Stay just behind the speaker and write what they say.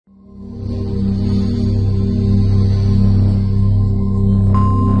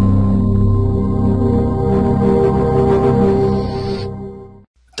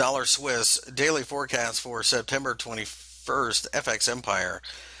dollar Swiss daily forecast for September 21st FX Empire.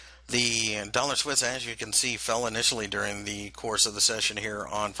 The dollar Swiss, as you can see, fell initially during the course of the session here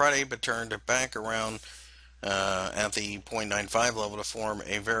on Friday, but turned back around at the 0.95 level to form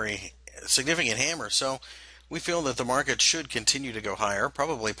a very significant hammer. So we feel that the market should continue to go higher,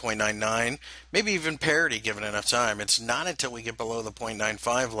 probably 0.99, maybe even parity given enough time. It's not until we get below the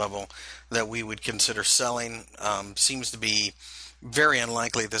 0.95 level that we would consider selling. Seems to be very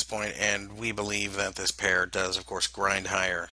unlikely at this point, and we believe that this pair does, of course, grind higher.